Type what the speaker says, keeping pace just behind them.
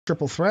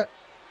Triple threat.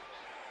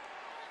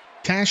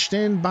 Cashed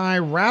in by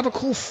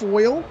Radical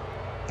Foil.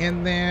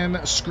 And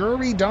then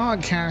Scurry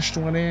Dog cashed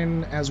one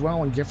in as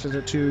well and gifted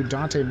it to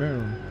Dante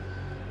Moon.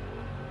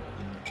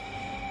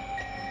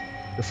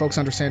 The folks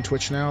understand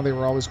Twitch now. They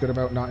were always good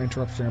about not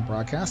interrupting a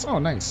broadcast. Oh,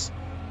 nice.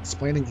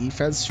 Explaining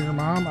eFeds to your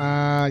mom?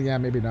 Yeah,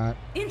 maybe not.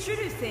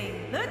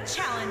 Introducing the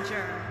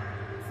challenger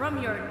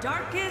from your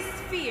darkest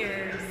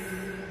fears.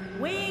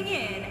 Weighing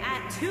in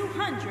at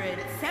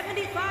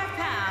 275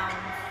 pounds,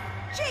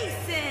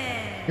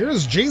 Jason!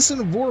 Here's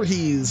Jason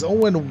Voorhees,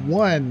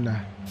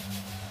 0-1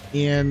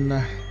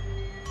 in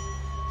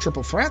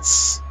triple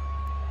threats.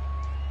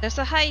 There's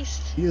a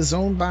heist. He is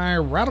owned by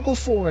Radical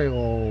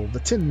Foil, the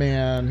Tin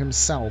Man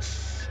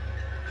himself.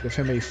 Give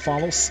him a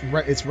follow.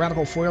 It's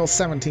Radical Foil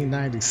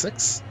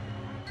 1796.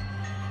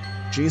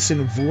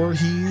 Jason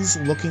Voorhees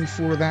looking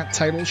for that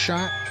title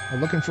shot, or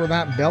looking for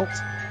that belt.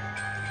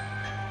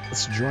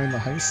 Let's join the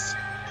heist.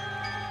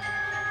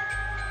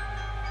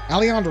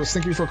 Alejandros,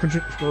 thank you for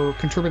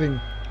contributing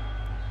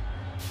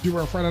to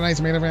our Friday night's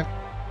main event.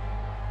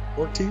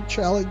 14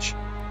 challenge.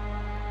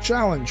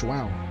 Challenge,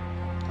 wow.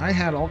 I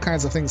had all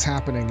kinds of things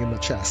happening in the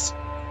chest,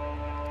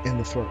 in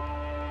the throat.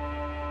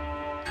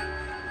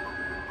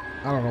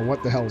 I don't know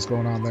what the hell is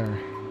going on there.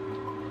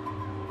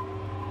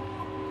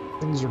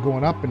 Things are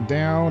going up and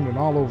down and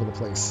all over the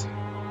place.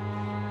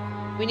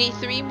 We need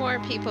 3 more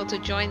people to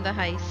join the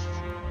heist.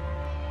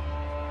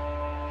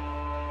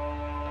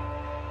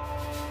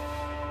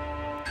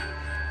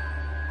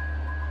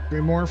 Three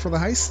more for the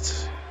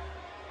heist.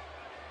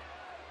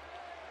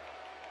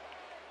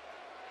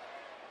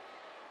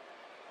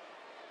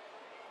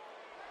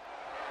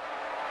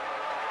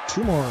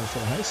 Two more for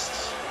the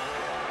heist.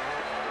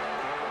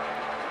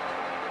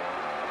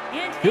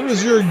 Here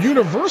is your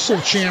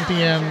Universal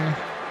Champion,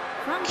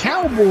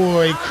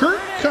 Cowboy Curt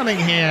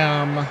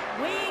Cunningham.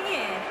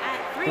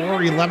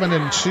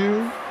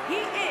 4-11-2. He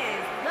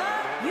is the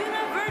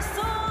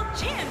Universal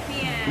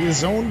Champion. He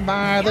is owned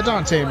by the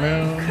Dante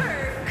Moon.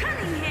 Curt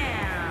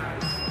Cunningham.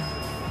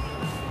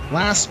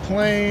 Last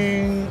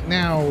playing.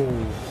 Now,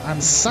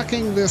 I'm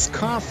sucking this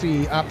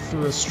coffee up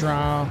through a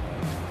straw.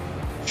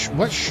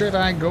 What should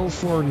I go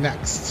for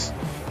next?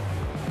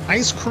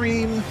 Ice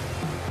cream.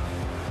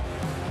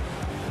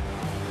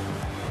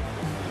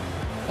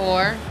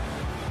 Or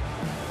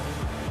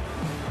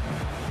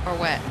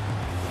what?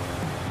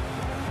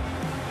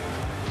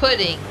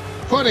 Pudding.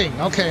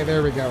 Pudding. Okay,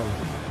 there we go.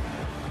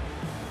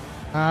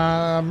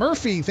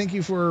 Murphy, thank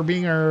you for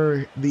being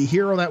the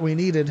hero that we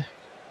needed.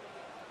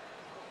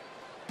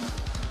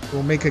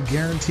 We'll make a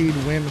guaranteed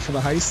win for the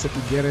heist if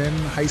you get in.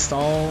 Heist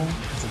all.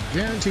 It's a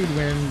guaranteed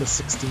win to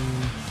 16.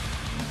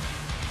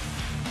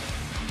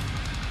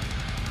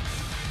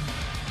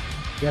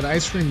 You had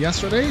ice cream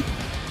yesterday?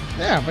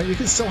 Yeah, but you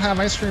can still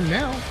have ice cream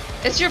now.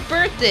 It's your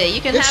birthday.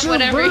 You can have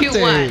whatever you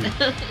want.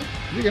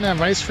 You can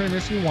have ice cream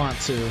if you want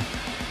to.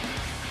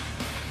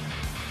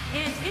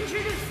 And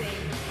introducing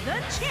the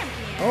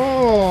champion.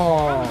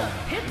 Oh,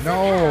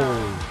 no.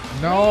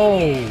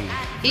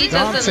 He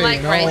doesn't Dante,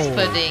 like no. rice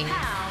pudding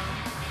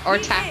or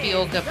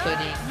tapioca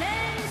pudding.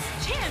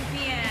 Men's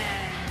champion,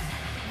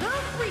 the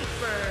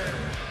Reaper.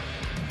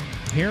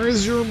 Here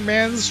is your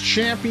men's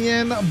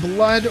champion,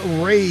 Blood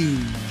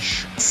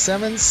Rage.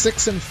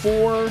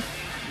 7-6-4.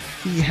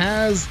 He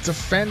has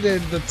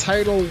defended the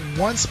title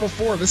once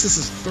before. This is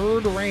his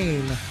third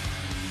reign.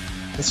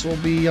 This will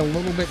be a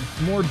little bit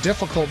more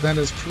difficult than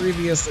his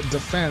previous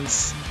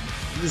defense.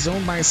 He is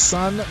owned by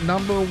Son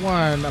Number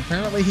 1.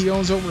 Apparently he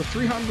owns over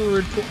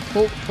 300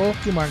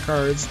 Pokemon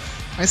cards.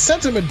 I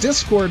sent him a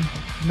Discord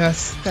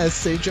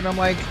message and I'm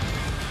like,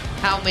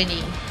 How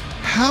many?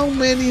 How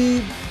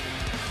many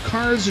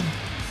cards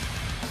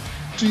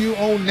do you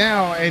own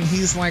now? And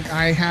he's like,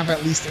 I have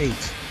at least 8.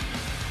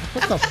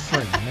 What the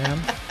frig, man?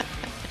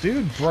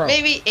 Dude, bro.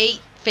 Maybe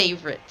 8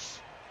 favorites.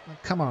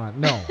 Come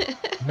on, no.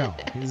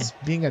 He's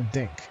being a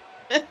dink.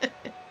 I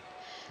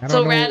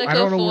So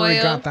don't know where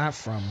he got that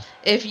from.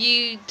 If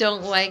you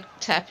don't like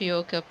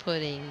tapioca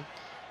pudding,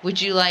 would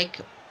you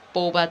like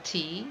boba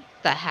tea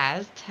that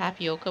has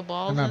tapioca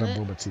balls in it? I'm not a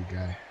boba tea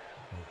guy.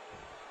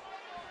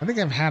 I think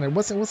I've had it. It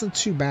wasn't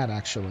too bad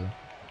actually,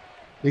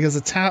 because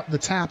the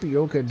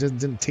tapioca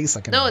didn't taste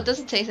like anything. No, it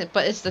doesn't taste it,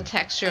 but it's the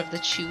texture of the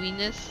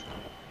chewiness.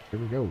 Here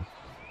we go.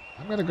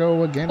 I'm gonna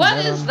go again.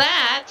 What is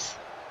that?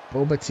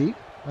 Boba tea.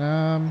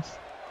 Well,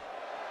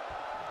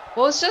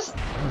 it's just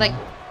like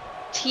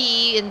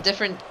tea in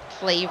different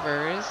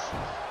flavors.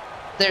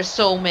 There's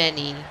so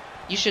many.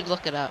 You should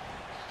look it up.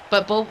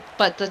 But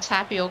the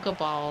tapioca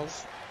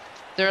balls,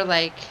 they're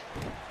like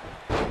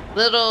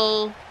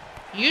little.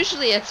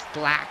 Usually it's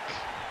black.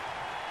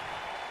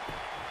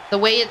 The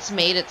way it's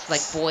made, it's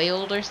like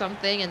boiled or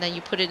something, and then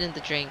you put it in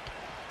the drink,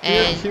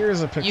 and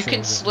here's a picture. You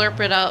can slurp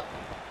it up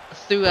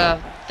through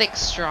a thick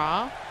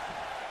straw,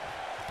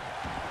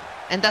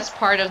 and that's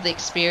part of the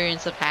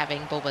experience of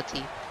having boba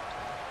tea.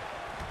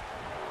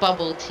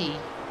 Bubble tea.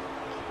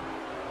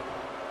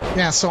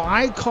 Yeah, so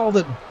I called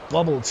it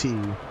bubble tea,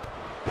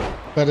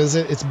 but it's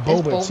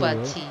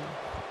boba tea.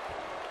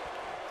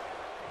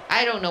 I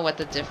I don't know what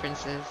the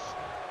difference is.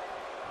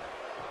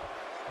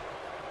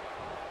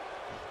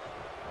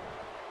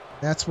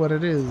 That's what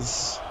it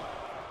is.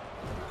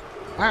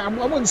 I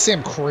wouldn't say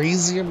I'm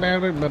crazy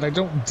about it, but I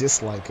don't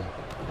dislike it.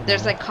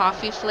 There's like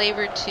coffee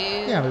flavor too.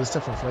 Yeah, there's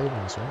different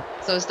flavors,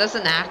 right? So it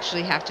doesn't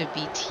actually have to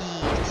be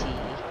tea.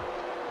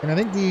 And I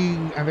think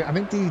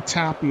the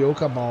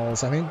tapioca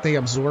balls, I think they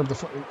absorb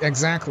the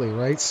exactly,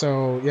 right?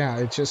 So yeah,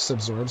 it just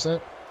absorbs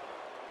it.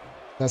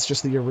 That's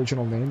just the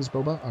original name is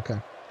boba. Okay.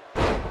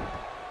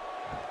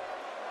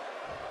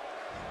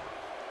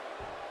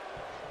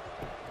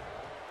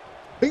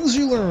 Things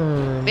you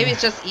learn. Maybe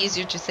it's just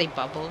easier to say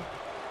bubble,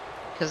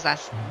 because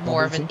that's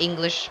more of an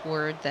English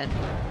word than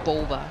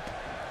boba.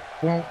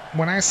 Well,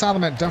 when I saw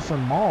them at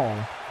Dufferin Mall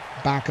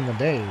back in the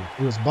day,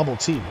 it was bubble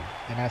tea,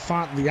 and I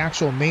thought the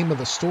actual name of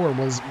the store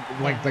was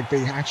like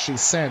they actually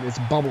said it's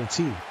bubble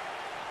tea,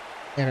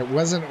 and it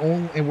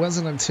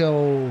wasn't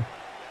until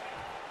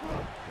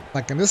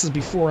like, and this is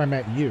before I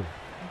met you.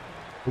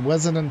 It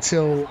wasn't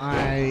until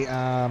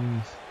I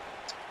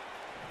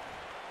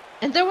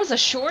and there was a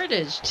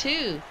shortage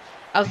too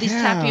of these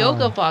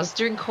tapioca balls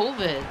during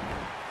COVID.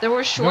 There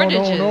were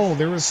shortages. No.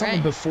 There was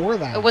something before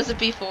that. Was it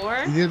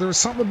before? Yeah, there was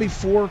something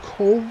before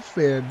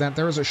COVID that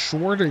there was a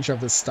shortage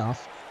of this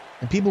stuff,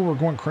 and people were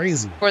going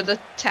crazy for the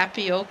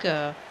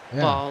tapioca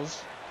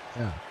balls.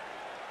 Yeah.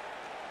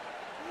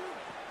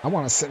 I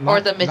want to say,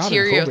 or the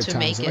material to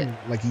make it.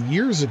 Like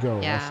years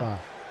ago, yeah. I thought.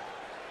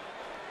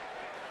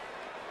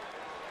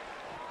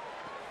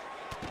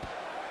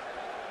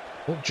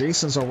 Well,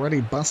 Jason's already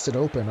busted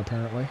open,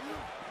 apparently.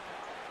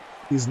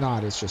 He's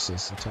not, it's just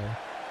his attire.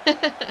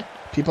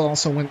 People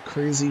also went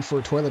crazy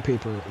for toilet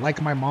paper,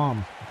 like my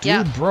mom.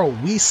 Dude, bro,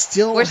 we're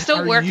still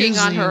working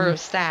on her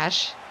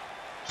stash.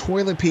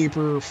 Toilet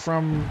paper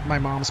from my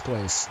mom's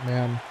place,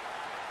 man.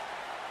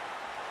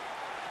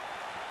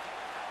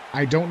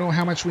 I don't know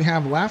how much we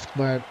have left,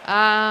 but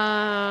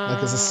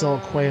like, is it still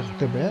quite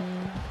a bit?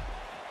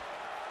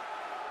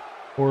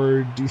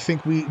 Or do you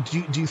think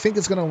do you think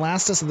it's gonna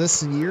last us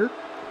this year,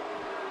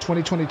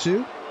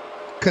 2022?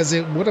 Because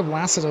it would have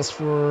lasted us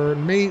for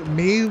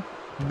maybe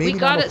we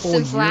got not a it full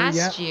since year last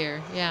yet.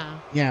 year, yeah.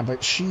 Yeah,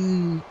 but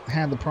she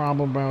had the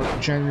problem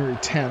about January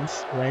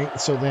 10th, right?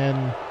 So then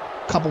a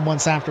couple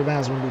months after that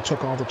is when we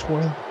took all the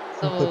toilet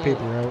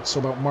paper out. So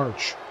about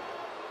March,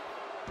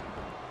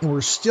 and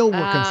we're still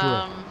working through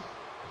it.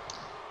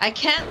 I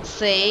can't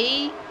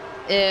say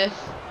if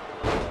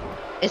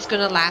it's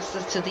gonna last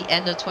us to the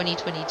end of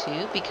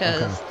 2022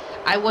 because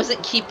I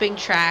wasn't keeping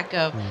track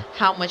of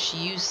how much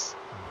use,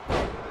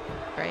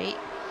 right?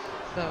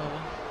 So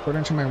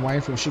according to my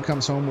wife, when she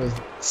comes home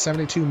with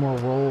 72 more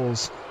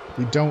rolls,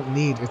 we don't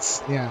need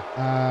but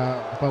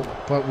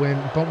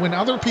when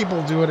other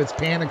people do it, it's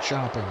panic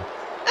shopping.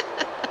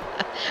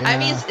 I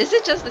mean, is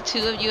it just the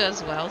two of you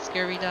as well,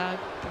 Scurvy Dog?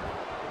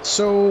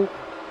 So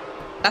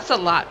that's a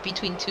lot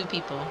between two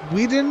people.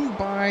 We didn't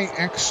buy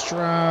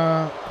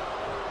extra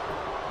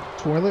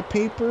toilet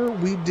paper.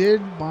 We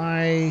did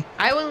buy.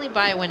 I only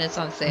buy when it's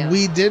on sale.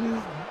 We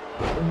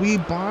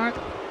bought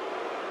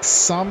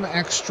some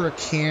extra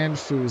canned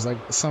foods,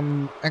 like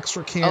some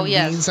extra canned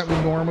beans that we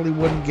normally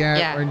wouldn't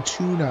get, and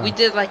tuna. We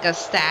did like a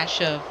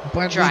stash of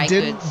dry goods. But we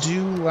didn't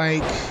do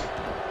like.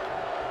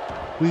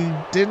 We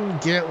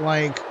didn't get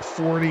like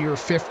 40 or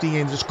 50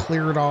 and just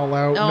clear it all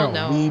out.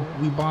 No.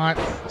 We bought,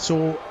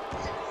 so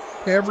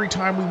every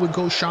time we would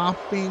go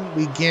shopping,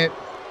 we get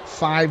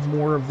 5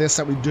 more of this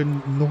that we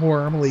didn't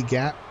normally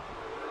get.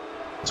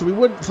 So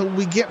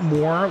we get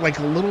more, like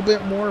a little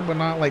bit more, but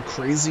not like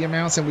crazy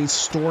amounts, and we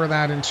store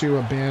that into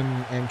a bin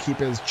and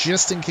keep it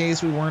just in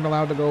case we weren't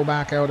allowed to go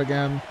back out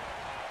again.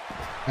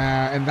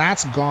 And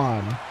that's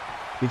gone.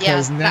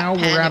 Because now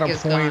we're at a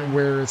point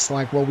where it's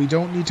like, well, we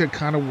don't need to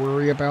kind of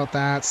worry about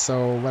that,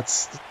 so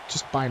let's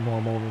just buy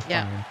normal. We're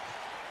fine.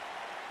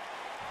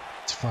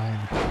 It's fine.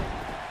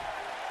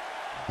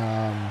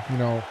 You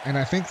know, and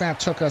I think that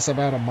took us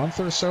about a month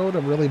or so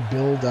to really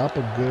build up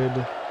a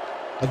good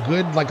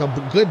bin, like a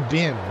tub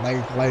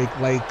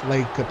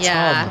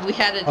we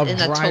had it of in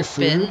dry a food.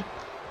 bin.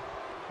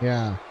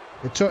 Yeah,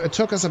 it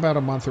took us about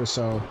a month or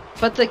so.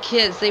 But the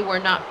kids, they were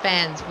not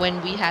fans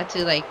when we had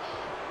to like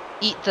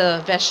eat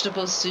the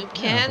vegetable soup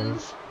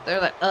cans. They're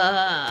like,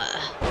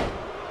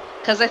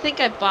 because I think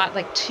I bought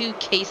like 2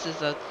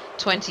 cases of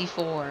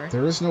 24.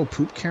 There is no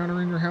poop counter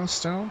in your house,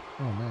 Stone?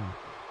 Oh man,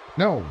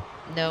 no.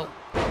 Nope.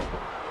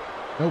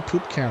 No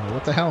poop counter.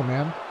 What the hell,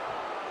 man?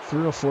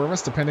 3 or 4 of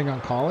us, depending on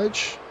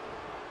college.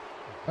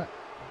 What?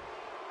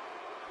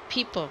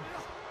 People.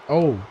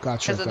 Oh,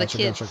 gotcha. Because of the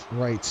kids. Gotcha.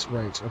 Right.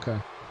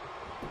 Okay.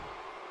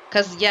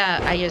 Because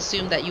I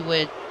assume that you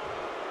would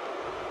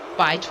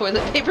buy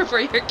toilet paper for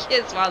your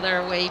kids while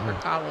they're away for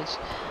college.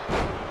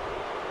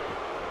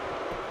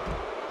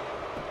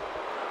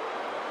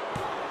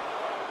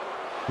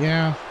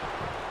 Yeah.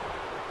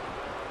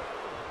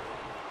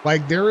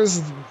 Like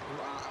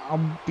I'll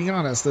be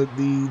honest,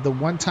 the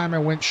one time I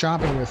went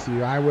shopping with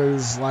you, I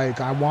was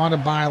like, I want to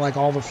buy like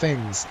all the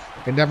things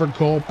and never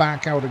go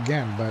back out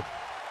again, but...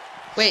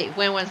 Wait,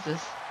 when was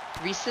this?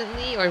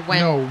 recently, or when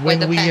No, when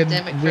the we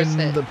pandemic had first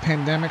when hit? the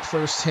pandemic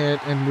first hit,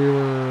 and we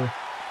were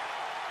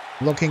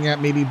looking at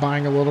maybe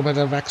buying a little bit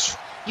of extra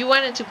You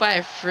wanted to buy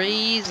a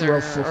freezer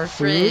for or food.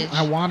 fridge.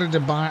 I wanted to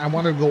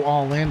go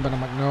all in, but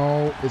I'm like,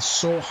 no, it's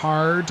so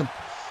hard to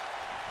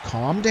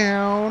calm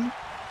down.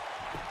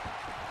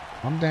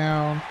 Calm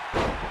down.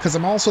 Because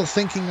I'm also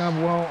thinking of,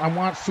 well, I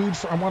want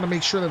to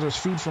make sure that there's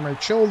food for my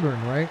children,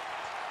 right?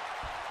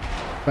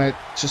 But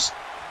just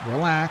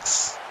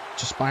relax.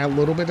 Just buy a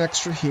little bit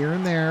extra here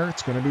and there.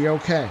 It's going to be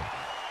okay.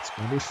 It's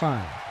going to be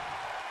fine.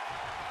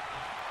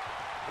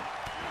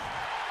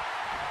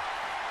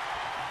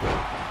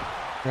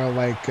 You know,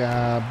 like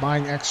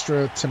buying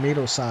extra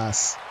tomato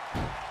sauce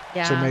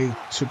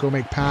to go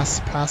make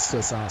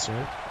pasta sauce,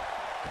 right?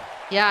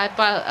 Yeah, I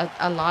bought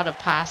a lot of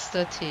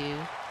pasta too.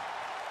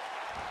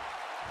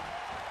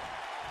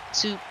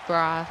 Soup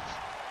broth.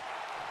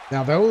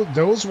 Now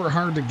those were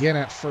hard to get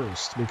at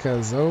first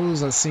because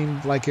those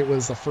seemed like it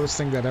was the first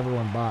thing that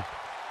everyone bought.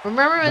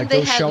 Remember when like they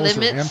those had shelves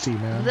limits? were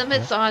empty, man.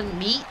 Limits on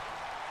meat.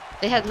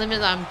 They had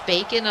limits on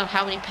bacon of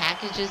how many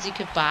packages you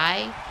could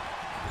buy.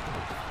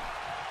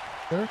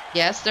 There?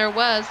 Yes, there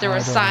was. There were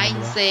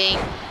signs saying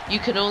you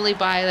can only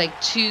buy like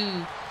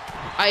 2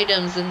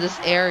 items in this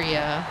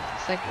area.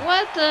 It's like,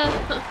 what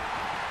the?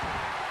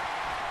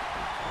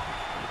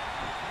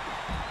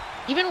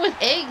 Even with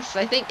eggs,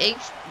 I think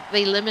eggs,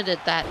 they limited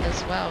that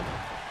as well.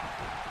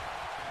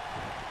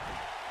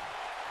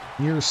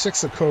 Year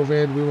 6 of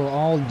COVID, we will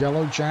all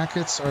yellow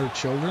jackets our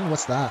children.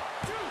 What's that?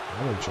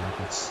 Yellow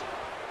jackets.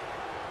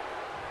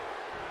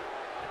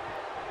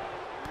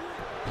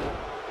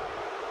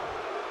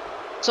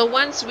 So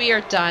once we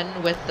are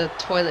done with the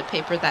toilet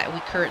paper that we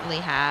currently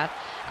have,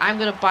 I'm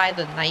going to buy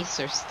the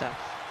nicer stuff.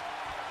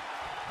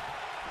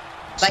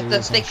 Like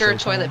the thicker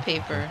toilet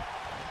paper.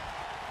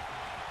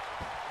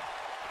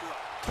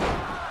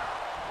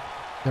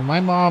 And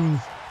my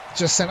mom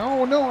just said,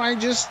 oh no, I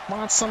just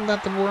bought some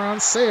that were on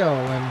sale.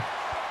 And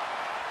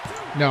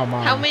no,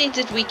 Mom. How many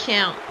did we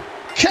count?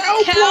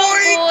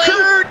 Cowboy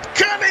Curt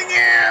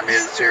Cunningham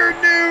is your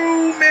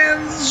new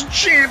men's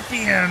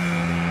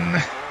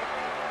champion.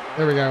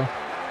 There we go.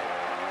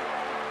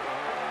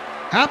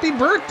 Happy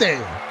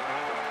birthday.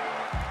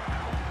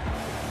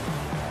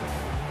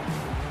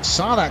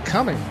 Saw that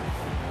coming.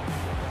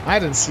 I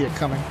didn't see it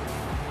coming.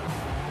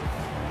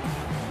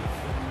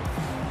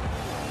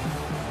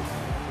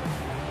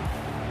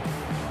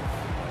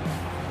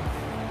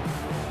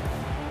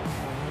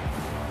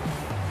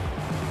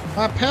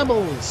 My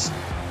pebbles.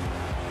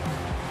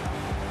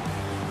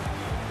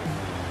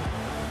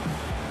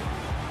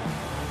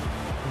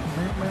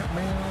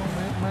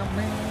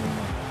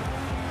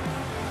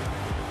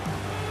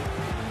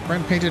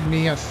 Friend painted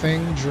me a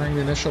thing during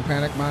the initial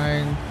panic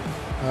buying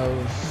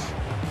of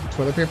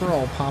toilet paper.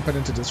 I'll pop it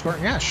into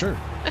Discord. Yeah, sure.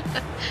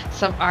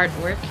 Some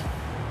artwork.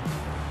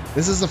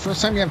 This is the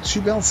first time you have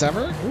 2 belts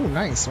ever? Ooh,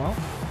 nice. Well,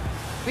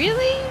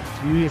 really?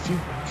 If you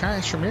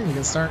cash them in, you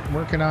can start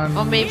working on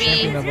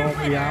champion of all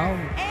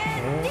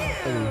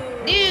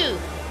new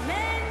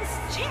men's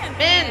champion.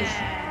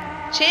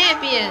 Men's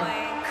champion.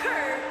 Cowboy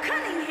Curt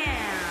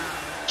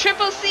Cunningham.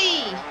 Triple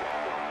C.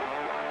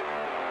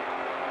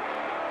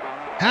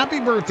 Happy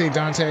birthday,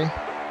 Dante.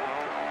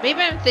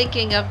 Maybe I'm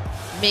thinking of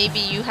maybe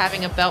you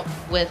having a belt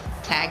with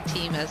tag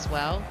team as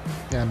well.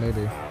 Yeah,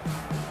 maybe.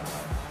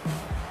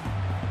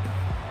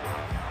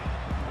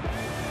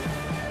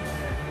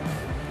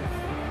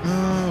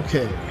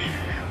 Okay,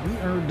 we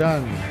are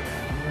done.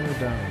 We're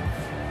done.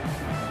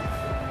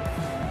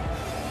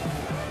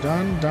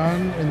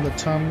 Done in the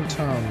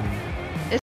tum-tum.